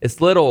 but it's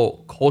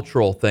little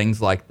cultural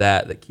things like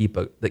that keep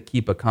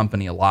a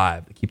company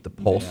alive, that keep the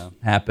pulse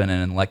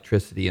happening and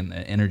electricity and the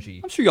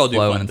energy. I'm sure y'all do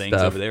flowing fun and things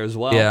stuff. over there as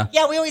well. Yeah.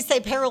 Yeah, we always say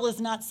payroll is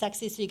not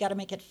sexy, so you got to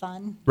make it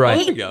fun. Right.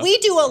 There you go. We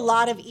do a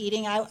lot of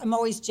eating. I'm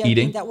always joking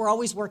Eating? that we're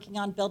always working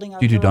on building our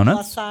Do you do payroll donuts?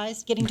 plus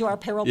size, getting to our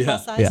payroll Yeah.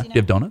 plus size. Yeah. You know?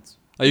 You have donuts?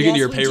 Oh, you get Yes,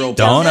 your we do payroll.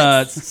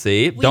 donuts.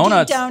 See, We do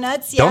donuts.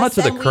 donuts, yes, Donuts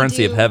are the and we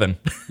currency of do- heaven.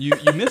 You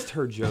missed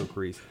her joke,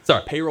 Reese.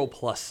 Sorry. Payroll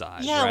plus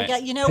size. Yeah, right?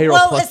 we got Payroll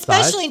well, plus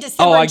especially size? in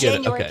December Oh, I and get it.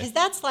 January, Okay. because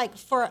that's like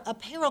for a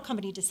payroll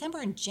company,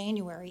 December and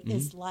January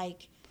is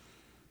like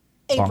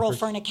April Bonkers.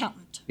 for an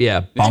accountant.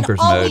 Yeah, bonkers And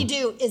all mode. we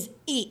do is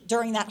eat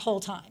during that whole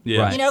time.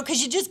 Yeah. Right.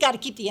 Because you just got to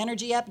keep the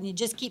energy up and you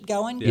just keep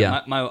going.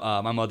 Yeah.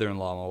 My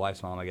mother-in-law, my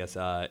wife's mom, I guess,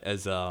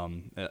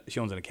 she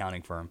owns an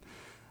accounting firm.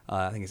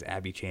 I think it's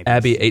Abby Champion.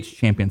 Abby H.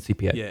 Champion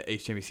CPA. Yeah,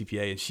 H Champion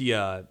CPA, and she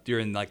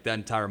during like that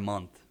entire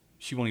month,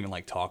 she won't even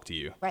like talk to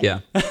you. Right.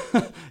 Yeah.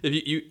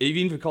 If you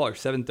even call her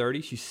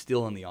 7:30, she's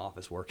still in the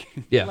office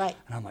working. Yeah. Right.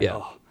 And I'm like, Yeah.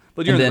 oh.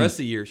 But during And then- the rest of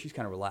the year, she's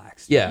kind of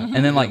relaxed. Yeah.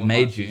 And then like Well,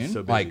 May, she's June,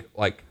 so busy.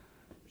 like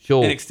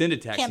she'll And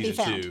extended tax Can't be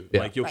season found. too. Yeah.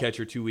 Like you'll Right. catch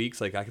her 2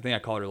 weeks. Like I think I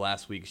called her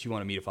last week. She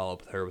wanted me to follow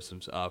up with her with some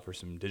for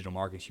some digital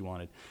marketing she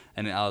wanted.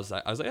 And I was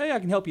like, hey, I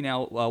can help you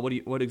now.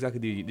 What exactly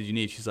did you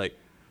need? She's like,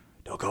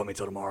 don't call me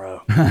till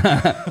tomorrow.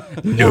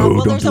 No, well,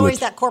 don't there's do always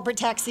it. that corporate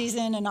tax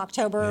season in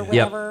October or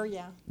whatever.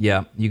 Yeah.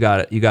 Yeah, you got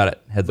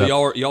it. Heads But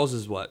up. y'all's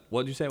is what?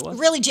 What did you say it was?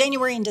 Really,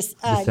 January and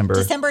December.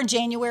 December and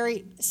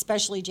January,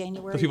 especially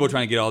January. So people are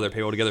trying to get all their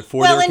payroll together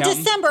for well, their in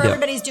accountant? December, Yeah.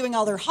 everybody's doing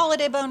all their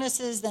holiday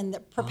bonuses, then they're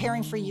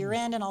preparing for year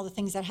end and all the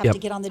things that have Yep. to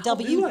get on the Oh,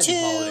 we do have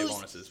holiday W-2s.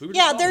 bonuses. We were just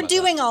Yeah, talking they're about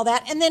doing that. all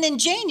that. And then in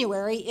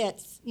January,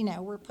 it's,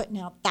 we're putting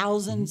out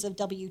thousands of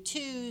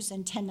W-2s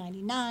and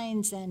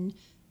 1099s, and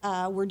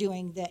we're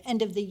doing the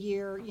end of the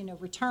year,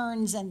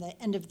 returns and the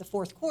end of the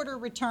fourth quarter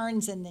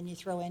returns, and then you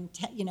throw in,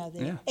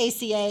 the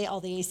ACA, all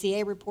the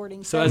ACA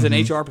reporting. So as an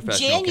HR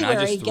professional,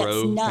 January gets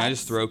can I nuts.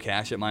 just throw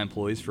cash at my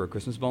employees for a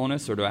Christmas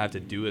bonus, or do I have to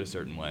do it a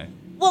certain way?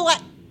 Well,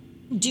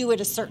 do it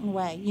a certain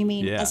way. You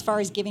mean Yeah. as far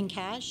as giving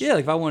cash? Yeah,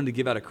 like if I wanted to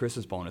give out a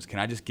Christmas bonus, can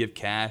I just give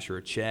cash or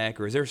a check,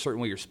 or is there a certain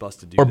way you're supposed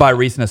to do Or that? buy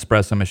Reese an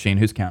espresso machine.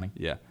 Who's counting?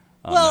 Yeah.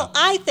 Well, No.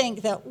 I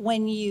think that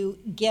when you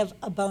give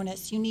a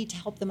bonus, you need to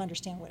help them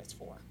understand what it's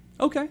for.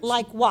 Okay.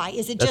 Like, why?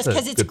 Is it That's just a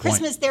because it's good point.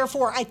 Christmas,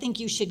 therefore I think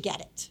you should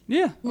get it?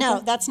 Yeah. No,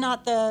 that's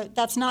not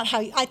how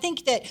I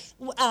think that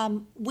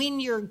when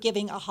you're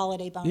giving a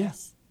holiday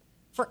bonus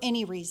for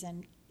any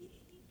reason,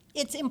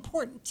 it's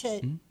important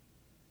to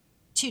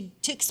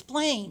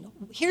explain,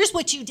 here's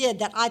what you did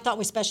that I thought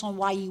was special and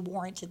why you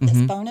warranted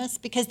this bonus,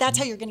 because that's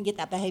how you're going to get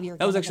that behavior.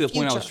 That was going in actually the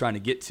point I was future. trying to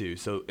get to.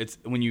 So it's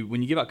when you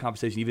give out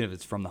compensation, even if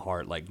it's from the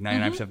heart, like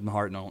 99% from the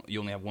heart, and you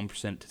only have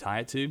 1% to tie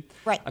it to.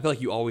 Right. I feel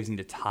like you always need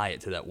to tie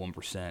it to that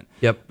 1%.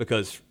 Yep.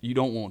 Because you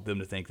don't want them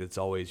to think that it's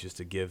always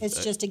just a give.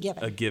 It's just a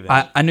given. A given.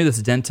 I knew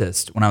this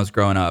dentist when I was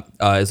growing up.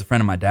 As a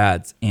friend of my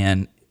dad's,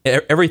 and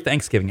every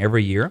Thanksgiving,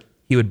 every year,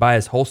 he would buy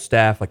his whole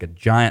staff like a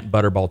giant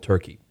butterball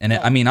turkey. And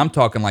I'm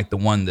talking like the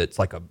one that's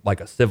like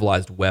a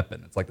civilized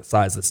weapon. It's like the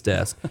size of this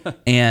desk.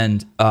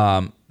 And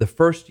the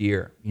first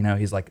year,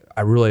 he's like,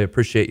 I really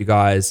appreciate you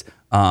guys.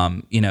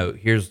 I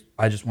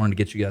just wanted to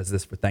get you guys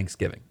this for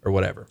Thanksgiving or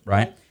whatever,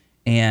 right?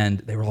 And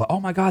they were like, oh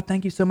my God,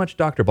 thank you so much,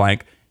 Dr.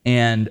 Blank.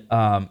 And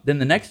then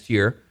the next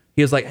year,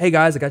 he was like, hey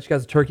guys, I got you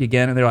guys a turkey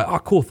again. And they're like, oh,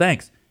 cool,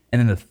 thanks. And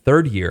then the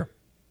third year,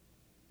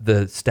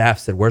 the staff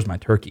said, where's my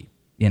turkey?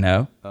 And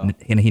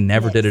he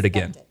never They did it expect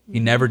again. it.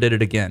 He never did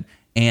it again.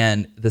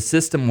 And the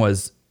system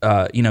was,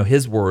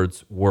 his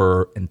words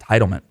were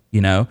entitlement,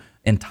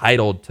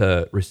 entitled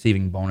to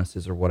receiving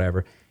bonuses or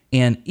whatever.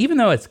 And even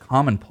though it's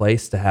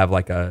commonplace to have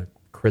like a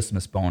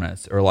Christmas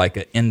bonus or like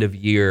an end of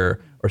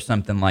year or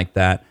something like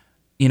that,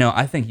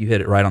 I think you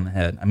hit it right on the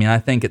head. I mean, I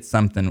think it's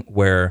something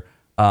where,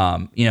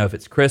 if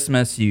it's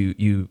Christmas,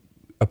 you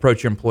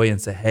approach your employee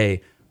and say,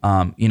 hey,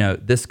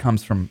 this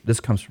comes from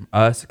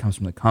us. It comes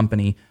from the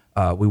company.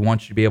 We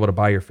want you to be able to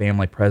buy your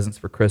family presents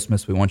for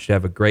Christmas. We want you to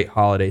have a great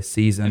holiday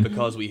season. And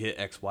because we hit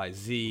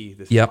XYZ,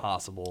 this Yep. is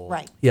possible.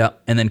 Right. Yeah,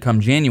 and then come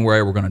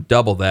January, we're going to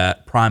double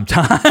that prime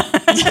time.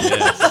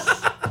 Yes.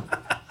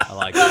 I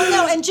like Well, it.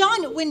 no, and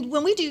John,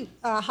 when we do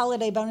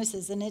holiday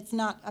bonuses, and it's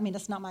not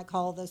my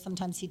call, though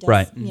sometimes he does,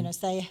 Right.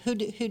 say, who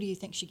do you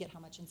think should get how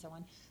much and so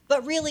on.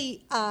 But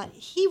really,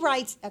 he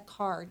writes a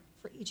card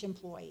for each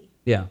employee.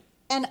 Yeah.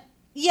 And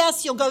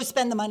yes, you'll go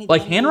spend the money.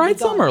 Like the money will be hand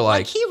writes them gone. or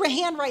like- he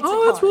hand writes a Oh,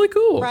 card. that's really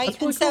cool. Right?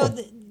 That's really and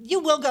so cool. you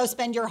will go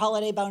spend your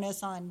holiday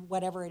bonus on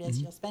whatever it is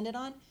Mm-hmm. you'll spend it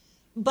on.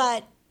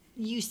 But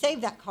you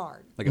save that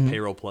card. Like a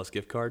payroll plus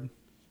gift card.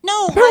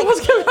 No,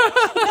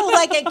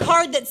 like a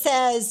card that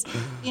says,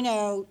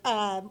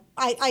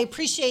 I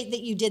appreciate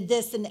that you did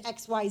this and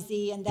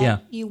XYZ and that Yeah.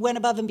 you went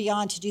above and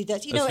beyond to do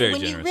this. That's very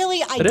when generous. you really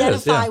is,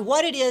 identify yeah.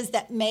 what it is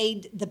that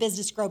made the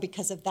business grow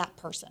because of that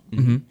person.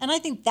 Mm-hmm. And I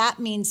think that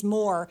means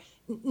more.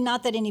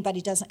 Not that everybody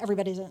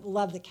doesn't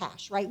love the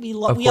cash, right? We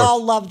Of we course.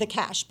 all love the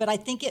cash, but I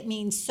think it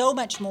means so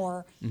much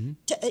more. Mm-hmm.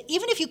 To,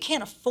 even if you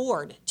can't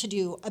afford to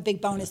do a big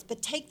bonus,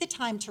 but take the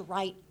time to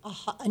write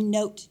a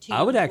note to. I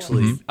your would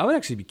employees.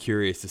 actually be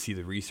curious to see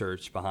the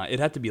research behind. It'd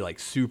have to be like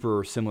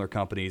super similar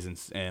companies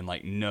and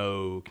like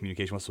no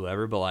communication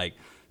whatsoever. But like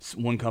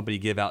one company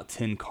give out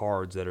 10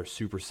 cards that are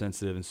super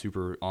sensitive and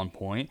super on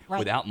point Right.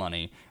 without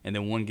money, and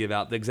then one give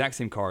out the exact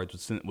same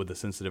cards with a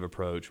sensitive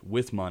approach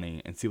with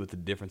money, and see what the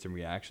difference in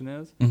reaction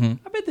is. I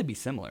bet they'd be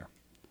similar.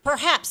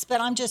 Perhaps,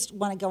 but I'm just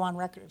want to go on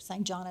record of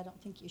saying, John, I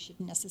don't think you should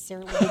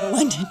necessarily be the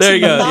one to, There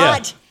you go.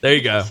 not, Yeah. There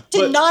you go.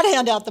 not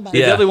hand out the money.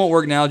 It Yeah. definitely won't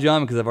work now,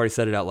 John, because I've already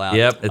said it out loud.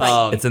 Yep,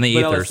 it's in the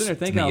But I was ethers. sitting there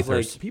It's in thinking, the I was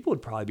ethers. like, people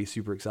would probably be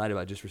super excited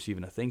about just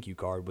receiving a thank you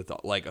card with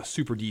like a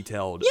super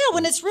detailed. Yeah,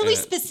 when it's really uh,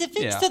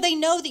 specific, yeah. so they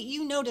know that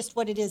you noticed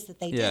what it is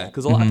that they Yeah, did.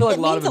 because I feel like It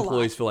a lot means of a lot.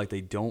 employees feel like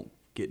they don't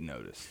get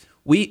noticed.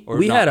 We Or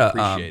we not had a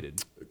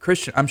appreciated.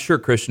 Christian. I'm sure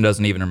Christian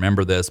doesn't even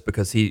remember this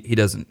because he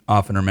doesn't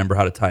often remember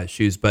how to tie his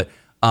shoes. But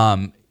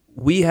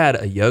we had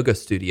a yoga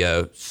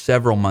studio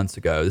several months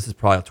ago. This is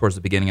probably towards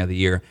the beginning of the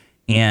year,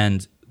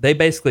 and they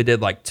basically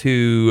did like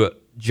 2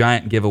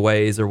 giant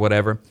giveaways or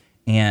whatever.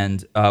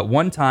 And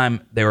one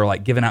time they were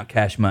like giving out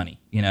cash money.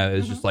 It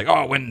was just like,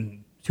 oh,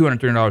 win $200,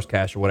 $300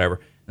 cash or whatever.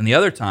 And the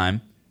other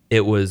time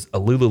it was a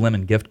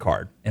Lululemon gift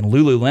card. And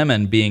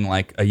Lululemon being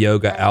like a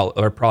yoga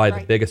outlet, or probably the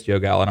Right. biggest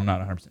yoga outlet, I'm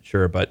not 100%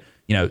 sure, but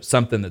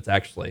something that's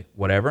actually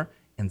whatever.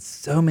 And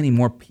so many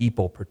more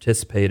people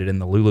participated in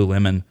the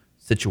Lululemon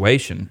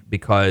situation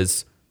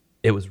because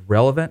it was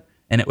relevant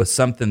and it was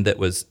something that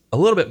was a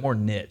little bit more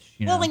niche.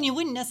 Well, and you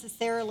wouldn't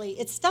necessarily.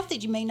 It's stuff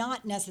that you may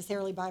not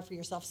necessarily buy for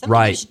yourself.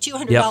 Right.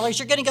 Somebody gives you $200.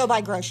 You're going to go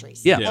buy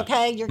groceries. Yeah. Yeah.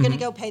 Okay. You're going to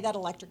go pay that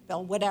electric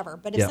bill, whatever.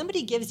 But if Yeah.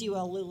 somebody gives you a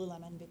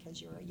Lululemon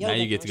because you're a yoga Now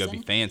you get to go person,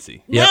 be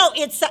fancy. Yep. No,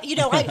 it's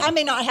I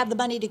may not have the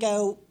money to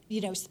go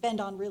spend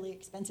on really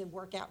expensive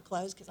workout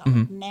clothes because I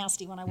look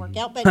nasty when I work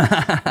out. But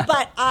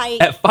I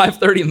At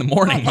 5:30 in the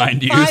morning, at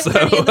mind you.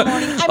 5:30 in the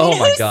morning. I mean, oh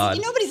my God.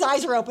 Nobody's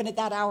eyes are open at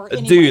that hour.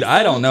 Anyway, Dude, so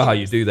I don't who know how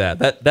you cares? do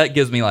that. That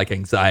gives me like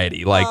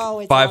anxiety. Like Oh,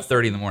 it's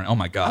 5:30 in the morning. Oh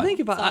my God. I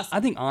think awesome. I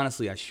think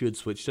honestly I should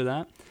switch to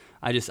that.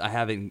 I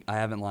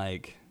haven't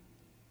like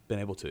been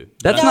able to.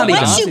 That's But No, not I even-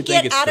 once honestly you think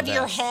get it's out the of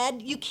your best.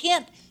 head, you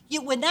can't.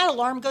 When that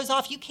alarm goes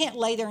off, you can't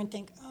lay there and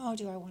think, "Oh,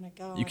 do I want to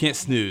go?" You can't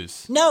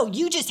snooze. No,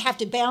 you just have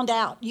to bound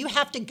out. You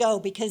have to go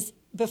because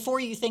before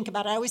you think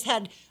about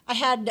it, I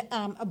had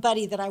a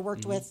buddy that I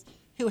worked Mm-hmm. with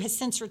who has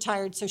since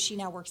retired, so she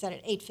now works out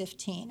at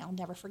 8:15. I'll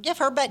never forgive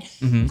her. But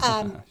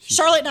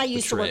Charlotte and I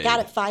used to work betrayed. out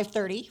at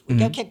 5:30. We'd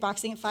go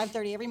kickboxing at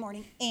 5:30 every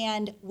morning,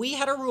 and we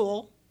had a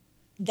rule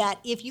that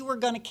if you were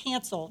going to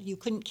cancel, you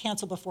couldn't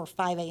cancel before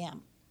 5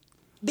 a.m.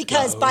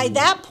 Because by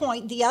that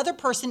point, the other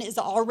person is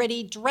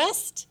already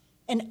dressed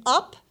and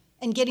up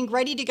and getting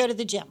ready to go to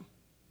the gym.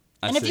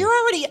 And if see. you're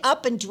already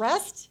up and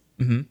dressed,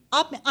 I'm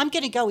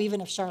going to go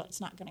even if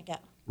Charlotte's not going to go.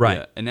 Right.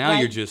 Yeah, and now Right.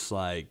 you're just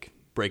like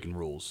breaking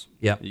rules.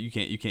 Yeah. You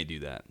can't do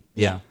that.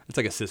 Yeah. It's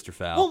like a sister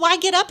foul. Well, why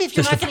get up if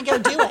you're not going to go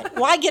do it?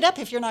 Why get up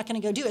if you're not going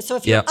to go do it? So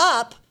if you're Yep.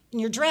 up and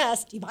you're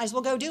dressed, you might as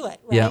well go do it,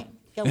 right? Yep.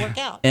 Go work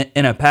out.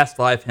 In a past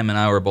life, him and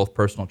I were both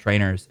personal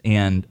trainers,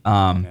 and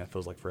Man, it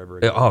feels like forever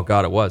ago. oh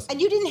God, it was.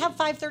 And you didn't have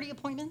 5:30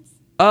 appointments?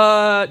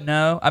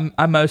 No,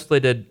 I mostly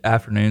did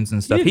afternoons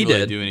and stuff. You didn't He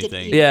really did. do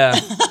anything. Yeah,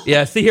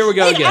 yeah. See, here we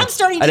go Wait, again. I'm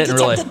starting to I didn't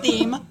detect really. a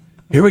theme.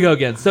 Here we go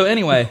again. So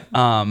anyway,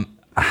 I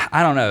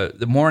don't know.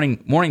 The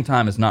morning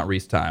time is not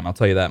Reese time. I'll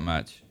tell you that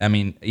much. I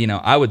mean,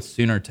 I would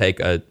sooner take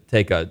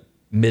a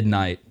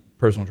midnight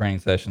personal training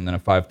session than a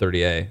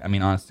 5:30 a. I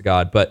mean, honest to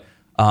God. But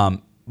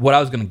what I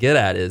was going to get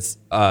at is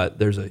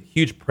there's a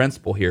huge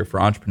principle here for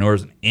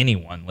entrepreneurs and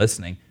anyone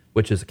listening,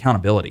 which is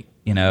accountability.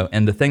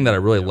 And the thing that I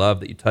really love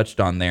that you touched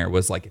on there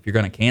was like, if you're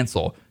going to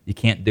cancel, you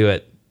can't do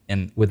it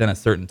within a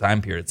certain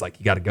time period. It's like,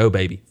 you got to go,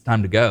 baby. It's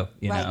time to go.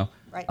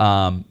 Right.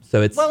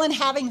 So it's Well, and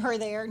having her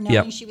there, knowing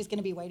Yep. she was going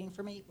to be waiting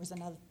for me, was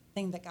another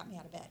thing that got me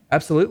out of bed.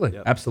 Absolutely,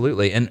 Yep.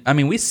 absolutely. And I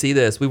mean, we see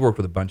this. We work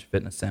with a bunch of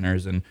fitness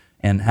centers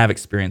and have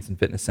experience in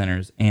fitness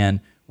centers, and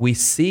we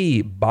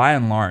see by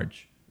and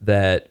large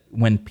that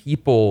when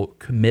people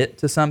commit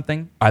to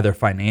something, either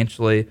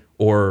financially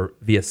or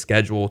via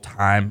schedule,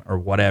 time, or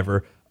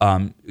whatever,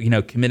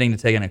 committing to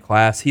taking a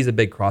class, he's a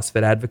big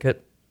CrossFit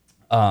advocate.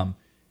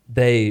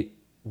 They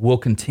will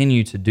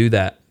continue to do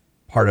that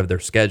part of their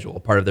schedule,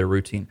 part of their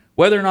routine,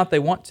 whether or not they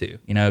want to.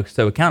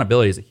 So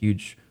accountability is a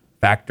huge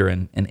factor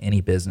in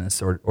any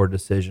business or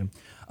decision.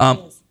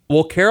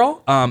 Well,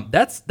 Carol,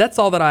 that's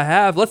all that I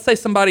have. Let's say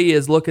somebody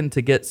is looking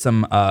to get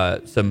some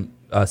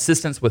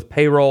assistance with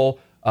payroll,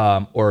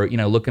 or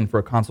looking for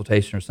a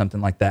consultation or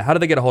something like that. How do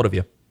they get a hold of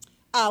you?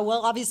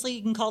 Well, obviously,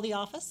 you can call the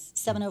office,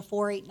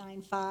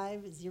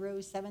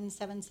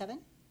 704-895-0777.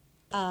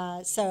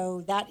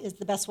 So that is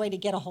the best way to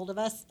get a hold of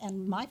us.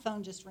 And my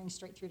phone just rings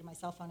straight through to my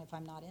cell phone if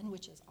I'm not in,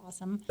 which is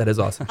awesome. That is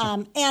awesome.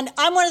 And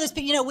I'm one of those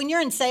people, when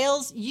you're in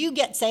sales, you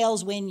get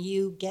sales when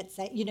you get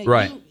sales.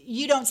 Right.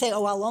 You don't say,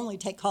 I'll only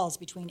take calls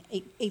between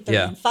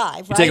 8:30 and 5.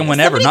 You right? take them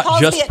whenever, Somebody not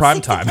calls just me at prime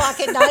 6 time. o'clock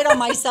at night on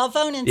my cell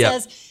phone and Yep.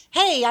 says,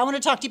 hey, I want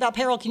to talk to you about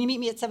payroll. Can you meet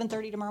me at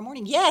 7:30 tomorrow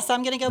morning? Yes,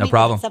 I'm going to go No meet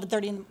problem. you at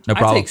 7:30 in the No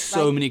problem. I take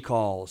so Right. many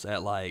calls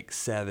at like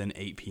 7,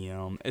 8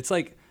 p.m. It's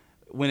like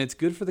when it's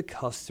good for the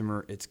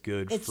customer, it's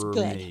good It's for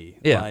good. me.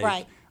 Yeah. Like,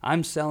 Right.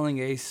 I'm selling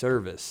a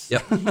service.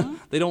 Yep.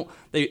 They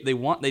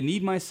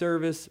need my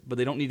service, but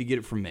they don't need to get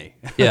it from me.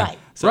 Yeah. Right.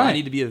 So I Right.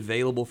 need to be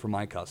available for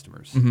my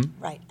customers.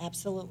 Right,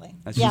 absolutely.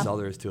 That's Yeah. just all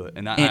there is to it.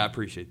 And I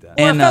appreciate that.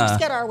 Or And, folks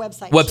go to our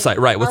website. website,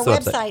 too. right. What's our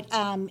the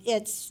website?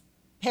 It's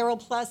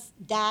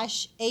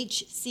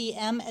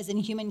payrollplus-HCM as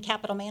in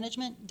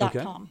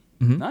humancapitalmanagement.com.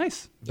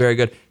 Nice. Very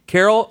good.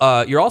 Carol,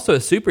 you're also a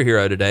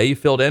superhero today. You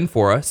filled in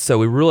for us, so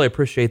we really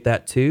appreciate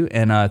that too.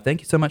 And thank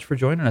you so much for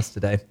joining us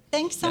today.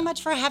 Thanks so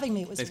much for having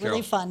me. It was Thanks,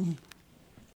 really Carol. fun.